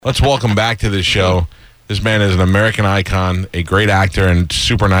Let's welcome back to the show. This man is an American icon, a great actor, and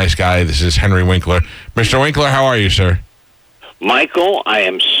super nice guy. This is Henry Winkler. Mr. Winkler, how are you, sir? Michael, I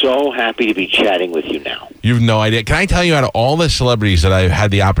am so happy to be chatting with you now. You have no idea. Can I tell you, out of all the celebrities that I've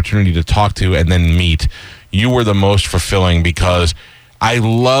had the opportunity to talk to and then meet, you were the most fulfilling because I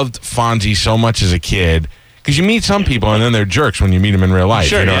loved Fonzie so much as a kid. Because you meet some people and then they're jerks when you meet them in real life.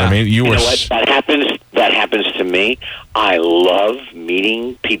 Sure, you know what I mean? You know what? That happens to me. I love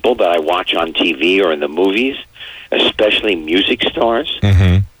meeting people that I watch on TV or in the movies, especially music stars.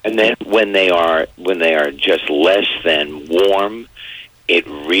 Mm-hmm. And then when they are just less than warm, it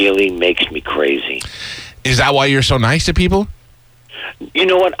really makes me crazy. Is that why you're so nice to people? You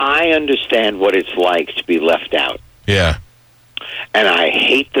know what? I understand what it's like to be left out. Yeah. And I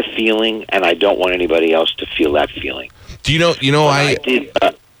hate the feeling, and I don't want anybody else to feel that feeling. Do you know?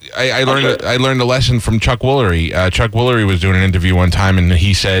 I learned a lesson from Chuck Woolery. Chuck Woolery was doing an interview one time, and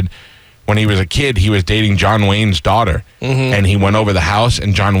he said when he was a kid, he was dating John Wayne's daughter, and he went over the house,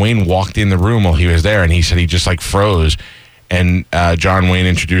 and John Wayne walked in the room while he was there, and he said he just like froze, and John Wayne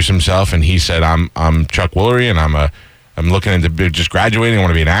introduced himself, and he said, "I'm Chuck Woolery, and I'm looking into just graduating. I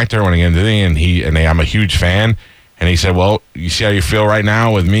want to be an actor. I want to get into the and I'm a huge fan." And he said, "Well, you see how you feel right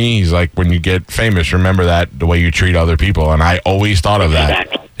now with me?" He's like, "When you get famous, remember that the way you treat other people." And I always thought of that.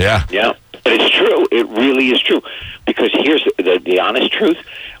 Exactly. Yeah. Yeah. But it's true. It really is true. Because here's the honest truth.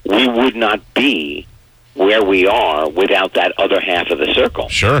 We would not be where we are without that other half of the circle.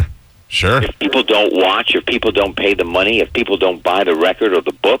 Sure. If people don't watch, if people don't pay the money, if people don't buy the record or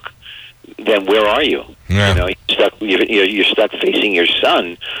the book, then where are you? Yeah. You know, you're stuck facing your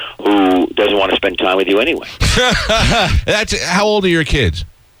son who doesn't want to spend time with you anyway. How old are your kids?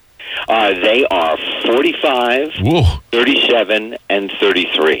 They are 45, Whoa. 37, and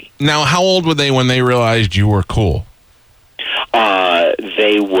 33. Now, how old were they when they realized you were cool?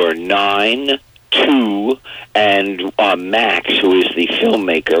 They were 9, 2, and Max, who is the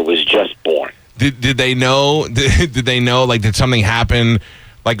filmmaker, was just born. Did they know? Did they know? Like, did something happen?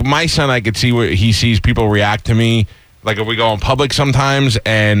 Like my son, I could see where he sees people react to me. Like if we go in public sometimes,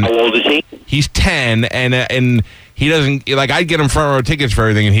 and how old is he? He's 10, and he doesn't like. I'd get him front row tickets for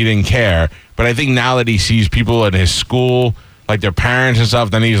everything, and he didn't care. But I think now that he sees people at his school, like their parents and stuff,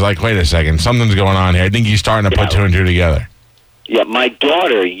 then he's like, "Wait a second, something's going on here." I think he's starting to put two and two together. Yeah, my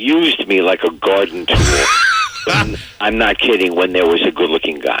daughter used me like a garden tool. I'm not kidding. When there was a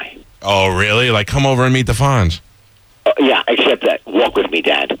good-looking guy. Oh, really? Like, come over and meet the Fonz. Yeah, except that. Walk with me,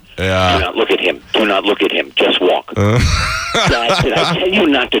 Dad. Yeah. Do not look at him. Do not look at him. Just walk. Dad, did I tell you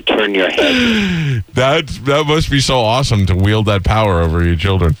not to turn your head? That must be so awesome to wield that power over your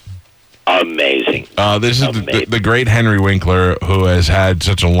children. Amazing. This is the great Henry Winkler, who has had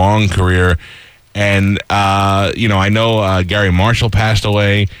such a long career. And, I know Gary Marshall passed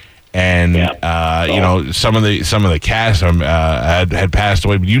away. And some of the cast had passed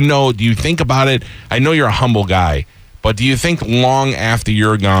away. But do you think about it? I know you're a humble guy, but do you think long after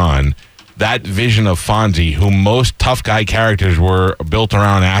you're gone, that vision of Fonzie, who most tough guy characters were built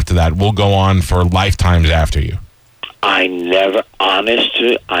around after that, will go on for lifetimes after you? I never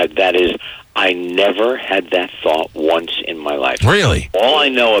had that thought once in my life. Really? All I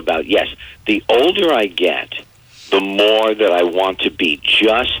know about, yes, the older I get, the more that I want to be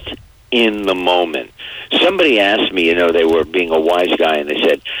just in the moment. Somebody asked me, they were being a wise guy, and they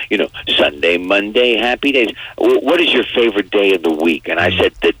said, Sunday, Monday, happy days. What is your favorite day of the week? And I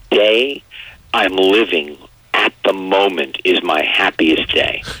said, the day I'm living at the moment is my happiest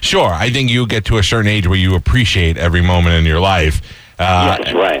day. Sure. I think you get to a certain age where you appreciate every moment in your life.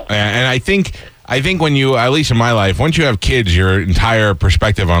 Yes, right. And I think when you, at least in my life, once you have kids, your entire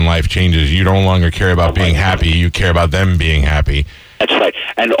perspective on life changes. You no longer care about being happy. You care about them being happy. That's right.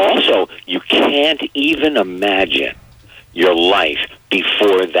 And also, you can't even imagine your life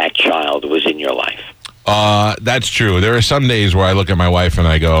before that child was in your life. That's true. There are some days where I look at my wife and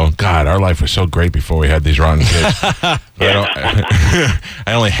I go, God, our life was so great before we had these rotten kids.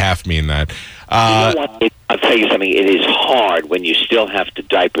 I only half mean that. You know what? I'll tell you something. It is hard when you still have to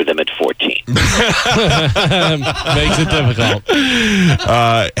diaper them at 14. Makes it difficult.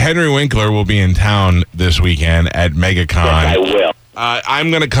 Henry Winkler will be in town this weekend at MegaCon. Yes, I will.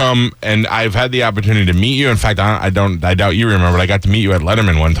 I'm going to come, and I've had the opportunity to meet you. In fact, I doubt you remember, but I got to meet you at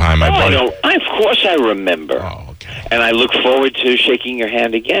Letterman one time. Of course I remember. Oh, okay. And I look forward to shaking your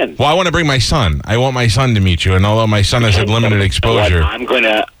hand again. Well, I want to bring my son. I want my son to meet you, and although my son has had limited exposure.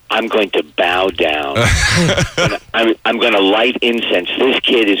 I'm going to bow down. I'm going to light incense. This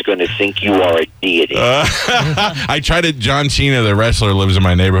kid is going to think you are a deity. I try to. John Cena, the wrestler, lives in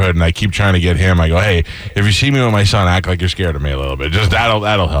my neighborhood, and I keep trying to get him. I go, hey, if you see me with my son, act like you're scared of me a little bit. Just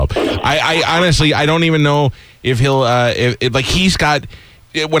that'll help. I honestly, I don't even know if he'll. Like he's got.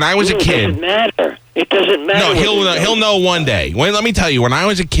 When I was a kid, it doesn't matter. It doesn't matter. No, he'll know one day. Let me tell you, when I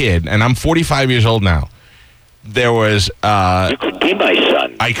was a kid, and I'm 45 years old now. There was. You could be my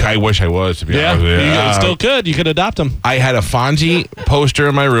son. I wish I was, to be honest with you. You still could. You could adopt him. I had a Fonzie poster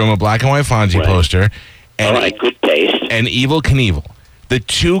in my room, a black and white Fonzie poster. And, all right, good taste. And Evel Knievel. The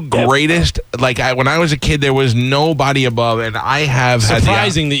two greatest. Like, when I was a kid, there was nobody above, and I have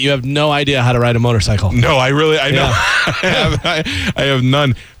surprising that you have no idea how to ride a motorcycle. No, I know. I have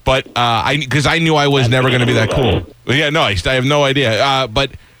none. But because I knew I was never going to be that cool. Yeah, no, I have no idea.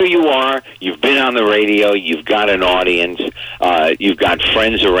 But here you are. You've been on the radio. You've got an audience. You've got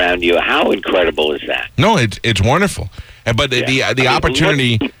friends around you. How incredible is that? No, it's wonderful. But the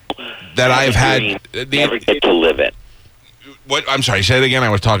opportunity that I've had, never get to live it. What? I'm sorry. Say it again. I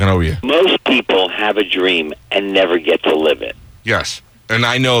was talking over you. Most people have a dream and never get to live it. Yes. And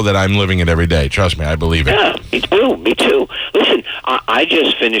I know that I'm living it every day. Trust me, I believe it. Yeah, me too. Listen, I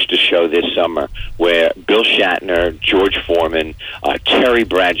just finished a show this summer where Bill Shatner, George Foreman, Terry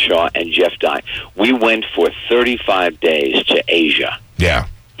Bradshaw, and Jeff Dye, we went for 35 days to Asia. Yeah.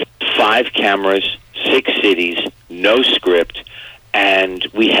 5 cameras, 6 cities, no script, and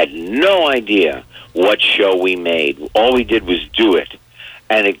we had no idea what show we made. All we did was do it.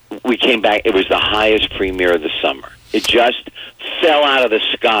 And we came back. It was the highest premiere of the summer. It just fell out of the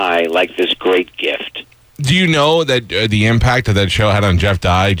sky like this great gift. Do you know that the impact that show had on Jeff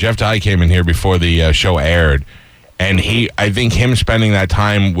Dye? Jeff Dye came in here before the show aired, and I think him spending that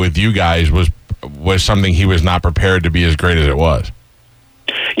time with you guys was something he was not prepared to be as great as it was.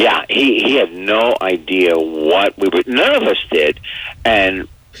 Yeah, he had no idea what we were. None of us did, and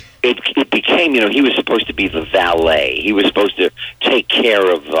it became, he was supposed to be the valet. He was supposed to take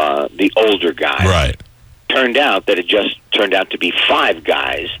care of the older guys. Right. Turned out that it just turned out to be 5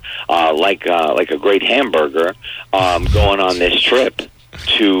 guys, like a great hamburger, going on this trip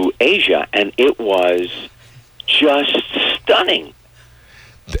to Asia, and it was just stunning.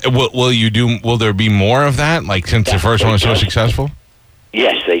 Will there be more of that? Like since the first one was so successful?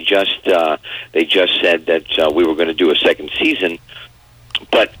 Yes, they just said that we were going to do a second season,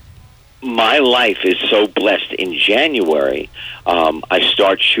 but my life is so blessed. In January, I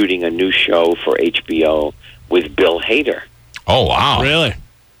start shooting a new show for HBO with Bill Hader. Oh, wow. Really?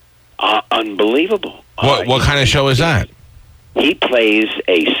 Unbelievable. What kind of show is that? He plays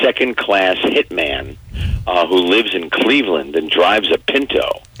a second-class hitman who lives in Cleveland and drives a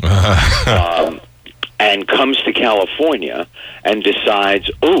Pinto and comes to California and decides,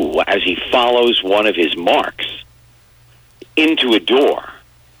 as he follows one of his marks into a door,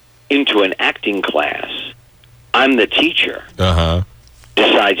 into an acting class, I'm the teacher.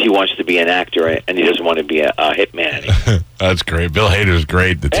 Decides he wants to be an actor and he doesn't want to be a hitman anymore. That's great. Bill Hader's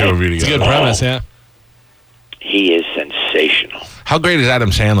great. The two of you together. It's a good premise, yeah. He is sensational. How great is Adam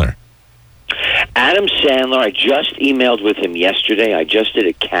Sandler? Adam Sandler, I just emailed with him yesterday. I just did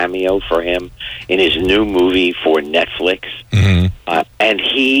a cameo for him in his new movie for Netflix. And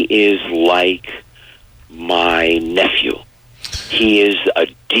he is like my nephew. He is a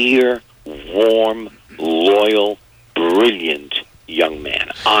dear, warm, loyal, brilliant young man.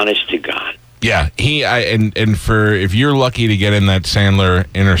 Honest to God. Yeah, if you're lucky to get in that Sandler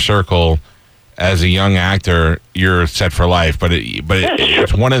inner circle as a young actor, you're set for life. But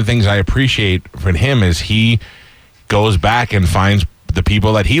it's one of the things I appreciate from him is he goes back and finds the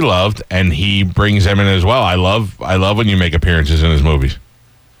people that he loved and he brings them in as well. I love when you make appearances in his movies.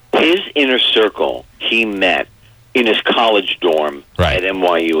 His inner circle he met in his college dorm at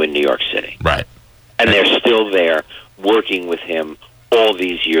NYU in New York City. Right. And they're still there working with him all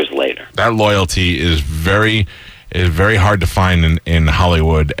these years later. That loyalty is very hard to find in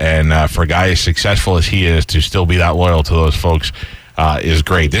Hollywood, and for a guy as successful as he is to still be that loyal to those folks is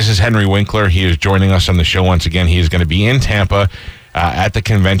great. This is Henry Winkler. He is joining us on the show once again. He is going to be in Tampa at the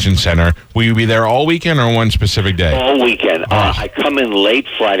convention center. Will you be there all weekend or one specific day? All weekend. I come in late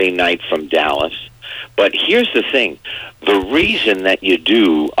Friday night from Dallas. But here's the thing. The reason that you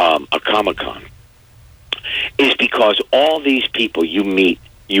do a Comic-Con is because all these people you meet,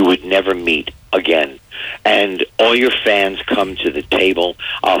 you would never meet again. And all your fans come to the table.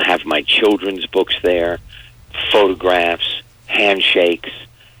 I'll have my children's books there, photographs, handshakes,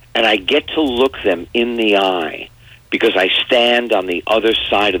 and I get to look them in the eye because I stand on the other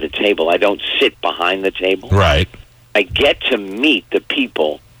side of the table. I don't sit behind the table. Right. I get to meet the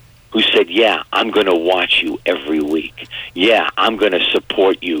people who said, yeah, I'm going to watch you every week. Yeah, I'm going to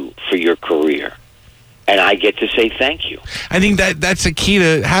support you for your career. And I get to say thank you. I think that's the key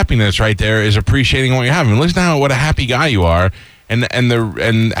to happiness right there, is appreciating what you have. And listen to what a happy guy you are,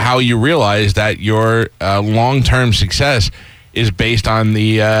 and how you realize that your long-term success is based on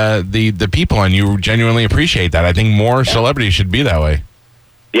the people, and you genuinely appreciate that. I think more celebrities should be that way.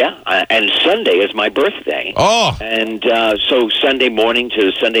 Yeah, and Sunday is my birthday. Oh. And so Sunday morning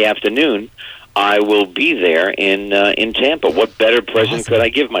to Sunday afternoon, I will be there in Tampa. What better present could I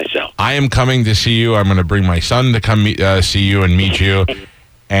give myself? I am coming to see you. I'm going to bring my son to come see you and meet you.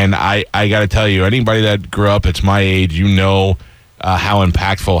 And I got to tell you, anybody that grew up, it's my age, you know how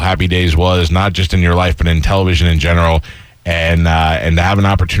impactful Happy Days was, not just in your life, but in television in general. And to have an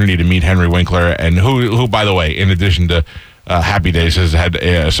opportunity to meet Henry Winkler, and who, by the way, in addition to Happy Days, has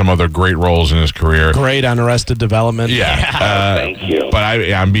had some other great roles in his career. Great on Arrested Development. Yeah. Thank you. But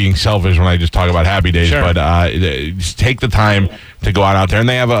I'm being selfish when I just talk about Happy Days. Sure. But just take the time to go out there. And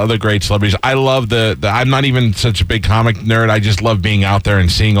they have other great celebrities. I love the I'm not even such a big comic nerd. I just love being out there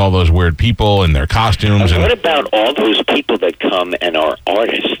and seeing all those weird people and their costumes. What about all those people that come and are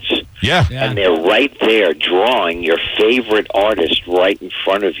artists? Yeah. And they're right there drawing your favorite artist right in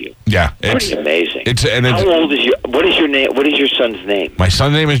front of you. Yeah. Pretty amazing. How old is what is your name? What is your son's name? My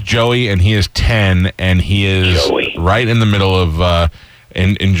son's name is Joey, and he is 10, and he is right in the middle of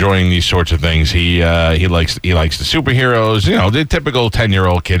enjoying these sorts of things. He likes the superheroes, the typical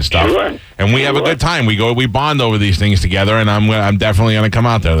 10-year-old kid stuff. Sure. And we have a good time. We bond over these things together, and I'm definitely going to come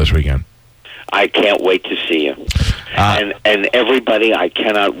out there this weekend. I can't wait to see you. And everybody, I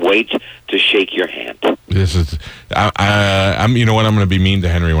cannot wait to shake your hand. This is, I'm. You know what? I'm going to be mean to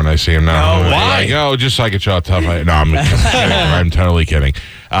Henry when I see him now. No, why? Like, just so I can show how tough I. No, I'm kidding. I'm totally kidding.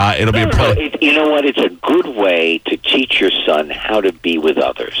 It'll be a pleasure. You know what? It's a good way to teach your son how to be with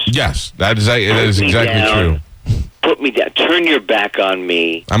others. Yes, it is exactly true. Put me down. Turn your back on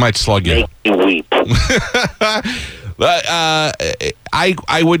me. I might slug you. Make me weep.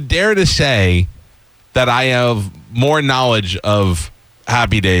 I would dare to say that I have more knowledge of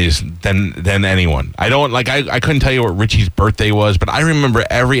Happy Days than anyone. I don't I couldn't tell you what Richie's birthday was, but I remember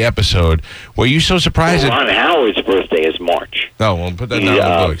every episode. Were you so surprised? Ron Howard's birthday is March. Oh, well, put that down in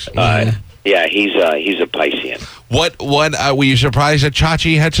the books. Yeah, he's a Piscean. What were you surprised that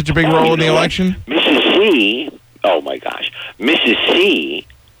Chachi had such a big role in the election? Mrs. C. Oh my gosh, Mrs. C.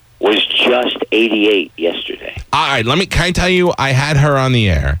 was just 88 yesterday. All right, can I tell you, I had her on the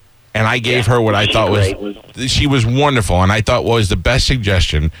air, and I gave her what I thought she was wonderful, and I thought was the best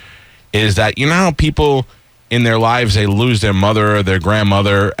suggestion is that, how people in their lives, they lose their mother or their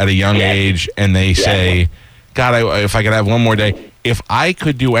grandmother at a young age, and they say, God, if I could have one more day, if I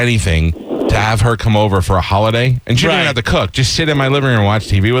could do anything to have her come over for a holiday, and she didn't have to cook, just sit in my living room and watch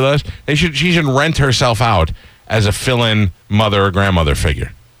TV with us, she should rent herself out as a fill-in mother or grandmother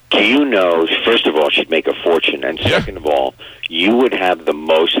figure. Do you know, first of all, she'd make a fortune, and second of all, you would have the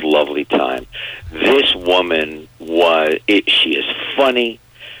most lovely time. This woman she is funny,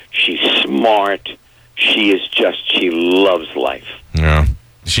 she's smart, she loves life. Yeah.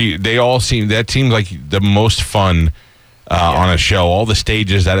 That seems like the most fun on a show. All the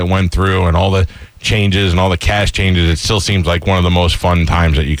stages that it went through and all the changes and all the cast changes, it still seems like one of the most fun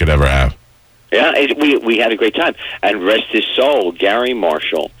times that you could ever have. Yeah, we had a great time. And rest his soul, Gary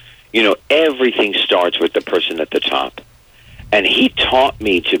Marshall, everything starts with the person at the top. And he taught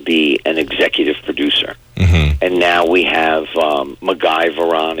me to be an executive producer. Mm-hmm. And now we have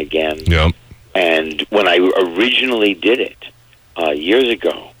MacGyver on again. Yep. And when I originally did it years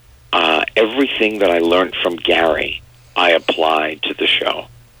ago, everything that I learned from Gary, I applied to the show.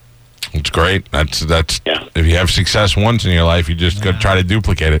 It's great. That's If you have success once in your life, you just got to try to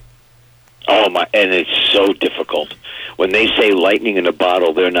duplicate it. Oh my! And it's so difficult. When they say lightning in a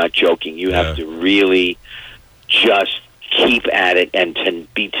bottle, they're not joking. You have to really just keep at it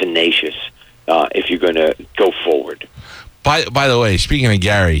and be tenacious if you're going to go forward. By the way, speaking of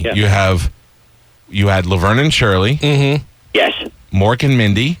Gary, you had Laverne and Shirley. Mm-hmm. Yes. Mork and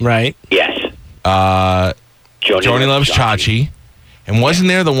Mindy. Right. Yes. Joni Loves Chachi. And wasn't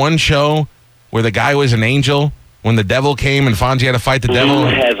there the one show where the guy was an angel when the devil came and Fonzie had to fight the devil?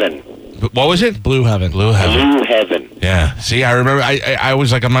 Blue Heaven. What was it? Blue Heaven. Blue Heaven. Yeah. See, I remember. I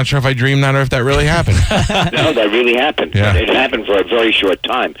was like, I'm not sure if I dreamed that or if that really happened. No, that really happened. Yeah. It happened for a very short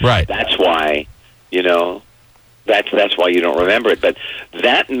time. Right. That's why, that's why you don't remember it. But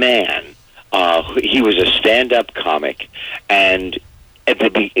that man, he was a stand-up comic, and at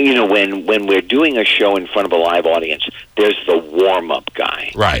when we're doing a show in front of a live audience, there's the warm-up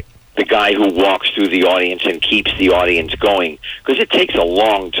guy. Right. the guy who walks through the audience and keeps the audience going, because it takes a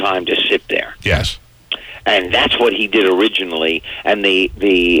long time to sit there. Yes. And that's what he did originally. And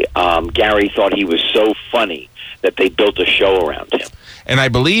Gary thought he was so funny that they built a show around him. And I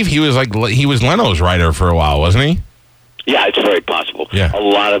believe he was Leno's writer for a while, wasn't he? Yeah, it's very possible. Yeah. A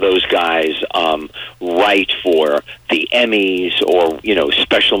lot of those guys write for the Emmys or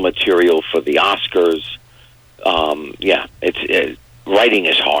special material for the Oscars. Writing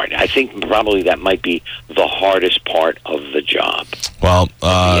is hard. I think probably that might be the hardest part of the job. Well,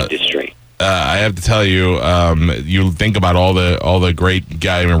 the industry. I have to tell you, you think about all the great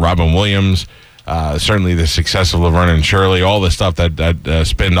guys, Robin Williams, certainly the success of Laverne and Shirley, all the stuff that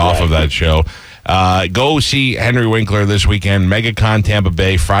spinned off of that show. Go see Henry Winkler this weekend, MegaCon Tampa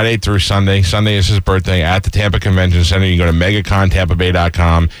Bay, Friday through Sunday. Sunday is his birthday at the Tampa Convention Center. You go to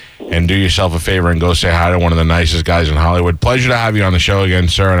MegaConTampaBay.com and do yourself a favor and go say hi to one of the nicest guys in Hollywood. Pleasure to have you on the show again,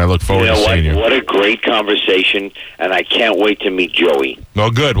 sir, and I look forward to seeing you. What a great conversation, and I can't wait to meet Joey.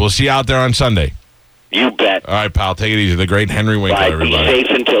 Well, good. We'll see you out there on Sunday. You bet. All right, pal. Take it easy. The great Henry Winkler, Bye. everybody. Be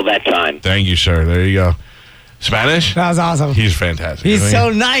safe until that time. Thank you, sir. There you go. Spanish? That was awesome. He's fantastic. He's so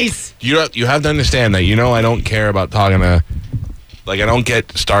nice. You have to understand that, I don't care about talking to, I don't get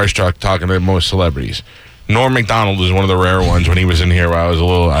starstruck talking to most celebrities. Norm Macdonald is one of the rare ones. When he was in here, where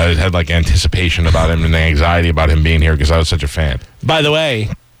I had anticipation about him and anxiety about him being here because I was such a fan. By the way,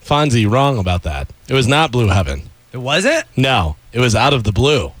 Fonzie, wrong about that. It was not Blue Heaven. It wasn't? No, it was Out of the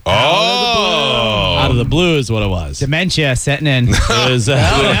Blue. Oh! Out of the Blue is what it was. Dementia setting in. It was,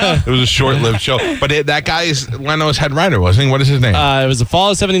 it was a short-lived show. But that guy's Leno's head writer, wasn't he? What is his name? It was the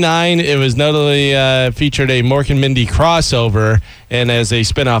fall of '79. It was notably featured a Mork and Mindy crossover, and as a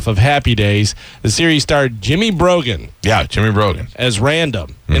spinoff of Happy Days, the series starred Jimmy Brogan. Yeah, Jimmy Brogan. As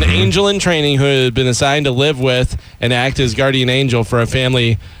Random, an angel in training who had been assigned to live with and act as guardian angel for a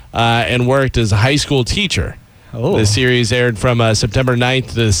family and worked as a high school teacher. Oh. The series aired from September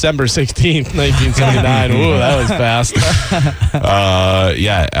 9th to December 16th, 1979. Ooh, that was fast.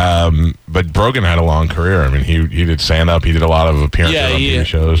 But Brogan had a long career. I mean, he did stand-up. He did a lot of appearances on TV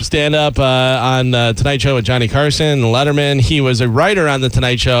shows. Stand-up on Tonight Show with Johnny Carson, Letterman. He was a writer on The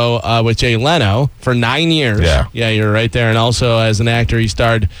Tonight Show with Jay Leno for 9 years. Yeah, you're right there. And also as an actor, he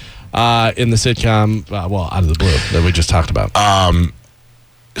starred in the sitcom, Out of the Blue, that we just talked about.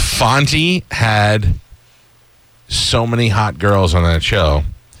 Fonzie had so many hot girls on that show,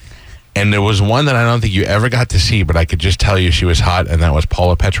 and there was one that I don't think you ever got to see, but I could just tell you she was hot, and that was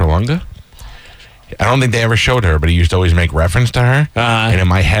Paula Petrolunga. I don't think they ever showed her, but he used to always make reference to her. And in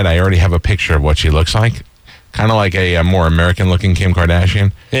my head, I already have a picture of what she looks like, kind of like a more American-looking Kim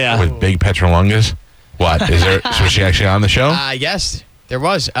Kardashian, with big Petrolungas. What is there? Was she actually on the show? Yes, there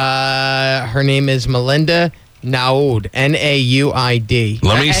was. Her name is Melinda Nauid, Nauid.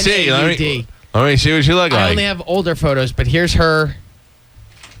 Let me see. Let me see what she looked like. I only have older photos, but here's her.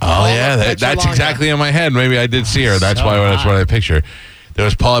 Oh, yeah. That's exactly in my head. Maybe I did see her. That's what I picture. There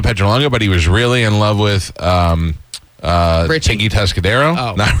was Paula Petrolunga, but he was really in love with Richie Tuscadero.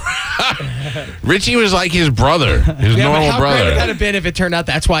 Oh. Richie was like his brother, his normal brother. How great would that have been if it turned out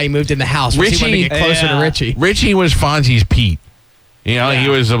that's why he moved in the house? He wanted to get closer to Richie. Richie was Fonzie's Pete. He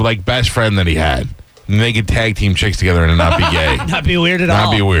was the best friend that he had. And they could tag team chicks together and not be gay. Not be weird at all.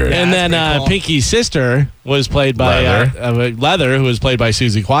 Not be weird. And then cool. Pinky's sister was played by Leather, who was played by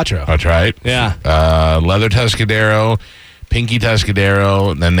Susie Quattro. That's right. Yeah. Leather Tuscadero, Pinky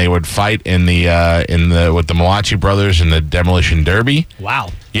Tuscadero. Then they would fight with the Malachi brothers in the Demolition Derby. Wow.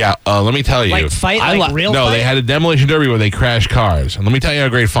 Yeah. Let me tell you. Real fight? No, they had a Demolition Derby where they crashed cars. And let me tell you how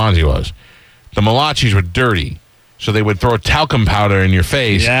great Fonzie was. The Malachis were dirty. So they would throw talcum powder in your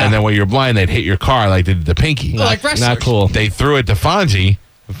face, and then when you're blind, they'd hit your car like they did the Pinky. Like wrestlers. Not cool. They threw it to Fonzie.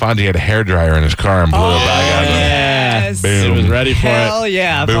 Fonzie had a hairdryer in his car and blew it back out of him. Yes. Boom. He was ready for it. Hell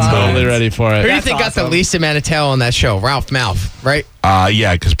yeah. Boom, Totally ready for it. Who do you think got the least amount of tail on that show? Ralph Mouth, right?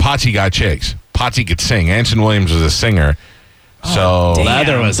 Yeah, because Potsy got chicks. Potsy could sing. Anson Williams was a singer. So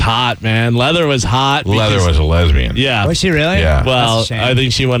Leather was hot, man. Leather was hot. Leather was a lesbian. Yeah. Was she really? Yeah. Well, I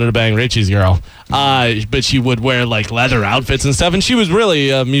think she wanted to bang Richie's girl. But she would wear leather outfits and stuff, and she was really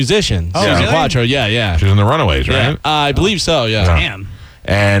a musician. Oh, Susie really? Quattro, yeah. She was in the Runaways, right? Yeah. I believe so, yeah. Damn.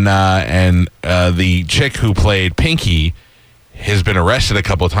 And the chick who played Pinky has been arrested a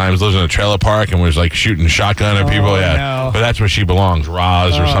couple of times, lives in a trailer park, and was shooting shotgun at people. Yeah. No. But that's where she belongs.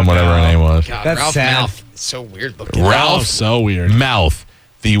 Roz or whatever her name was. God, That's Ralph sad. Mouth. So weird looking. Ralph so weird. Mouth.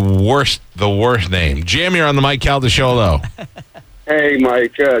 The worst name. Jam, you're on the Mike Calta show, though. Hey,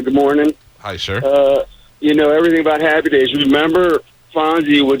 Mike. Good morning. Hi, sir. Everything about Happy Days. Remember,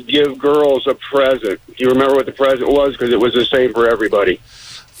 Fonzie would give girls a present. Do you remember what the present was? Because it was the same for everybody.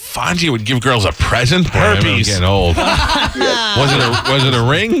 Fonzie would give girls a present? Boy, I'm Herpes. getting old. Was it a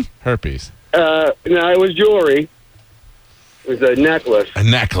ring? Herpes. No, it was jewelry. It was a necklace. A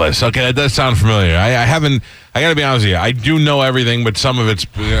necklace. Okay, that does sound familiar. I haven't. I got to be honest with you. I do know everything, but some of it's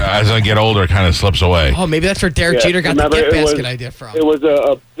as I get older, kind of slips away. Oh, maybe that's where Derek Jeter got the remember, gift it basket was- idea from. It was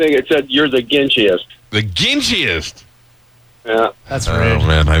a thing. It said, "You're the Ginchiest." The ginchiest. Yeah. That's Oh rude.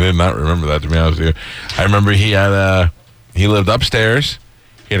 man, I did not remember that. To be honest with you, I remember he had he lived upstairs.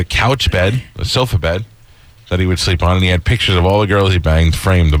 He had a couch bed, a sofa bed that he would sleep on, and he had pictures of all the girls he banged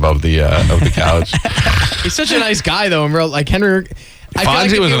framed above the of the couch. He's such a nice guy, though. In real, like Henry. I feel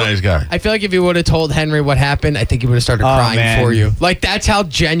Fonzie if was you- a nice guy. I feel like if you would have told Henry what happened, I think he would have started crying man. for you. Like that's how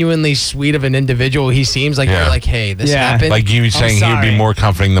genuinely sweet of an individual he seems. Like Yeah. you're like, hey, this Yeah. happened. Like you saying he would be sorry. more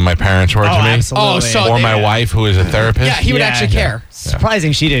comforting than my parents were to me, Absolutely. Oh, so- or my Yeah. wife, who is a therapist. yeah, he would actually care.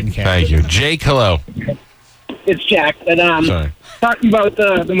 Surprising she didn't care. Thank you, Jake. Hello. It's Jack. And Sorry. talking about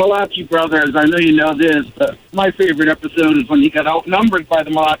the Malachi brothers, I know you know this, but my favorite episode is when he got outnumbered by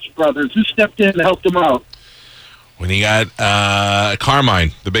the Malachi brothers. Who stepped in and helped him out? When you got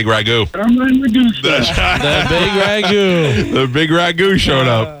Carmine, the big ragu. Carmine Ragusa. The big ragu. The big ragu showed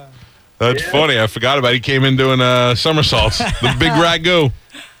up. That's funny. I forgot about it. He came in doing somersaults. The big ragu.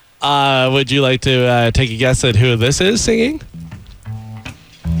 Would you like to take a guess at who this is singing?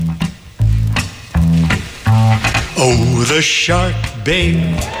 Oh, the shark, babe,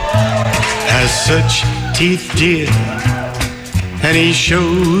 has such teeth, dear, and he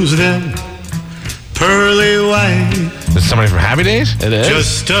shows them pearly white. Is this somebody from Happy Days? It is.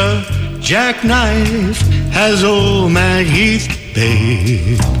 Just a jackknife has old Mag Heath,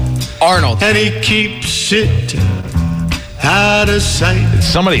 babe, Arnold. and he keeps it out of sight. It's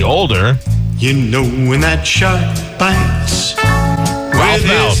somebody older. You know when that shark bites Ralph with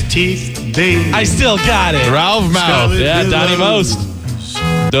Mouth. his teeth, babe. I still got it. Ralph Mouth. Yeah, Donnie Most.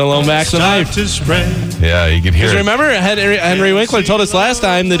 Doing a little Max the Start Knife. to spread. Yeah, you can hear Because it. remember, Henry Winkler told us last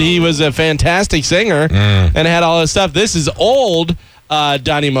time that he was a fantastic singer and had all this stuff. This is old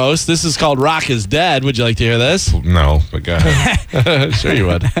Donnie Most. This is called Rock is Dead. Would you like to hear this? No, but go ahead. Sure you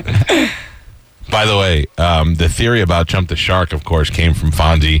would. By the way, the theory about Jump the Shark, of course, came from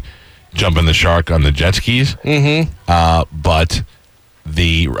Fonzie jumping the shark on the jet skis. Mm-hmm. But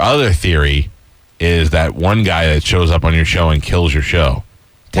the other theory is that one guy that shows up on your show and kills your show.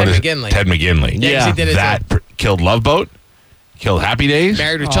 Ted What is it? McGinley. Ted McGinley. Yeah, 'cause he did it That killed Love Boat, killed Happy Days,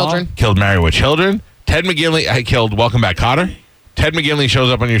 Married with Children. killed Married with Children. Ted McGinley killed Welcome Back, Kotter. Ted McGinley shows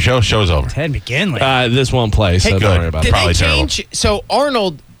up on your show, show's over. Ted McGinley. This won't play, so Hey, don't worry about Did it. Probably they terrible. change? So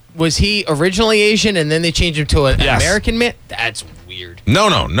Arnold, was he originally Asian and then they changed him to an Yes. American man? That's weird. No.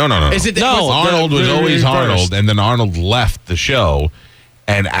 Is it that- No, was- Arnold was the always reverse. Arnold, and then Arnold left the show,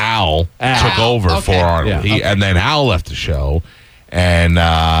 and Al took over Okay. for Arnold. Yeah, And then Al left the show, and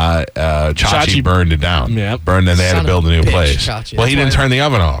Chachi Chachi- burned it down. Yep. Burned, and they had Son to build a of a new bitch, place. Chachi. Well, he That's didn't why- turn the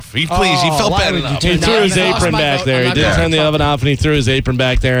oven off. He felt why bad would you enough. do He that? threw his I lost apron my back vote. there. I'm He not did gonna turn the talk. oven off, and he threw his apron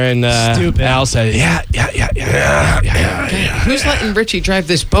back there. And Stupid. Al said, "Yeah." Who's letting Richie drive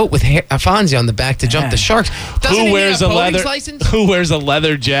this boat with Fonzie on the back to jump the sharks? Doesn't he Who need wears a a boating leather? license? Who wears a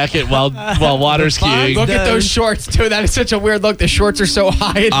leather jacket while water skiing? Look at those shorts too. That is such a weird look. The shorts are so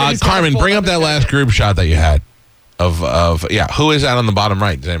high. and he's got a Carmen, full bring up leather that last group shot that you had of who is that on the bottom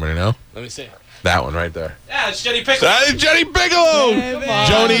right? Does anybody know? Let me see. That one right there. Yeah, it's Jenny Piccolo. That is Jenny Piccolo.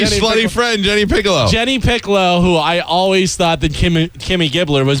 Joni's Jenny slutty Piccolo. friend, Jenny Piccolo. Jenny Piccolo, who I always thought that Kimmy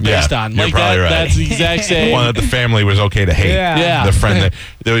Gibbler was based Yeah, on. you're Like probably right. That's the exact The same. one that the family was okay to hate. Yeah. The friend that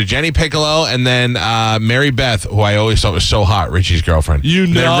there was Jenny Piccolo and then Mary Beth, who I always thought was so hot, Richie's girlfriend. You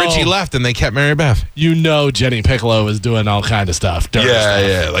And know. then Richie left and they kept Mary Beth. You know Jenny Piccolo was doing all kind of stuff. Dirty stuff.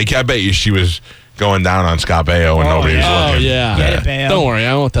 Yeah. Like I bet you she was going down on Scott Baio when nobody was Oh, looking. yeah. Get it, Bayo. Don't worry,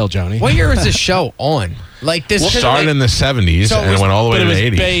 I won't tell Joni. What year was this show on? Like this Started in the 70s So it and it was- went all the way But to it was the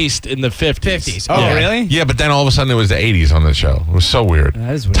 80s. based in the 50s. 50s. Oh, Yeah. really? Yeah, but then all of a sudden it was the 80s on the show. It was so weird.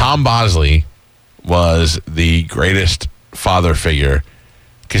 That is weird. Tom Bosley was the greatest father figure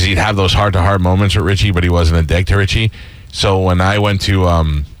because he'd have those heart-to-heart moments with Richie, but he wasn't a dick to Richie. So when I went to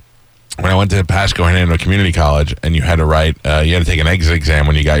Pasco and into a community college, and you had to write, you had to take an exit exam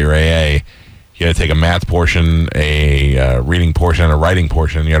when you got your AA. You had to take a math portion, a reading portion, and a writing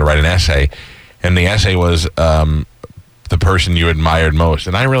portion. And you had to write an essay, and the essay was the person you admired most.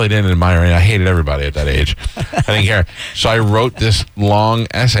 And I really didn't admire it. I hated everybody at that age. I didn't care. So I wrote this long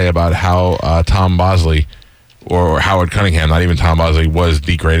essay about how Tom Bosley, or Howard Cunningham, not even Tom Bosley, was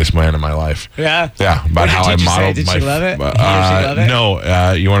the greatest man in my life. Yeah. Yeah, about What did how I your teacher say? modeled Did my. she love it? He or she love it?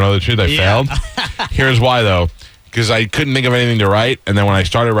 No, you want to know the truth? I failed. Here's why, though, because I couldn't think of anything to write, and then when I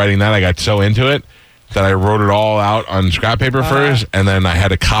started writing that, I got so into it that I wrote it all out on scrap paper first, and then I had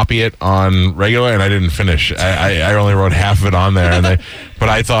to copy it on regular, and I didn't finish. I only wrote half of it on there, but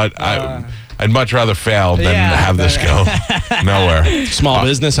I thought I'd much rather fail than have this go nowhere. Small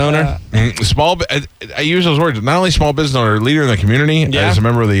business owner? I use those words. Not only small business owner, leader in the community. As a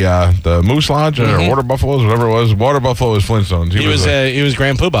member of the Moose Lodge or Water Buffaloes, whatever it was. Water Buffalo was Flintstones. He was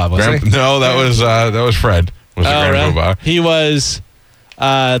Grand Poobah, wasn't he? No, that was Fred. Was the Grand Poobah. He was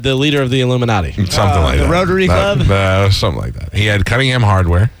the leader of the Illuminati. Something like that. The Rotary Club? Something like that. He had Cunningham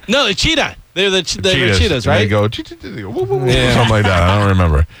Hardware. No, the cheetah. They were cheetahs, right? They go, something like that. I don't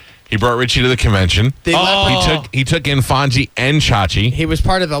remember. He brought Richie to the convention. He took in Fonzie and Chachi. He was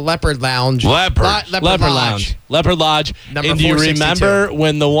part of the Leopard Lounge. Leopard Lounge. Number and do you 462. remember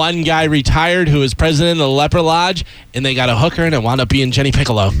when the one guy retired who was president of the Leopard Lodge, and they got a hooker and it wound up being Jenny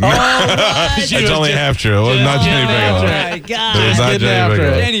Piccolo? It's only half true. It was not Jenny Piccolo. Oh, my God. It was not Jenny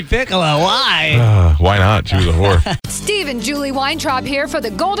Piccolo. Jenny Piccolo, why? Why not? She was a whore. Steve and Julie Weintraub here for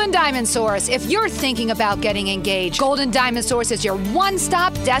the Golden Diamond Source. If you're thinking about getting engaged, Golden Diamond Source is your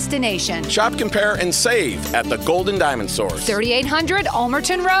one-stop destination. Shop, compare, and save at the Golden Diamond Source. 3800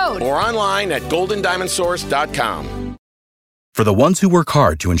 Almerton Road. Or online at goldendiamondsource.com. For the ones who work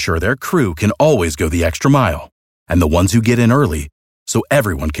hard to ensure their crew can always go the extra mile, and the ones who get in early so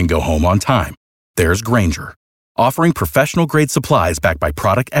everyone can go home on time, there's Grainger, offering professional-grade supplies backed by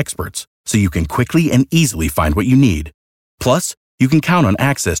product experts so you can quickly and easily find what you need. Plus, you can count on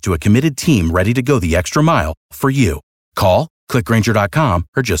access to a committed team ready to go the extra mile for you. Call, click Grainger.com,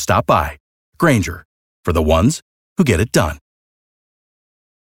 or just stop by. Grainger, for the ones who get it done.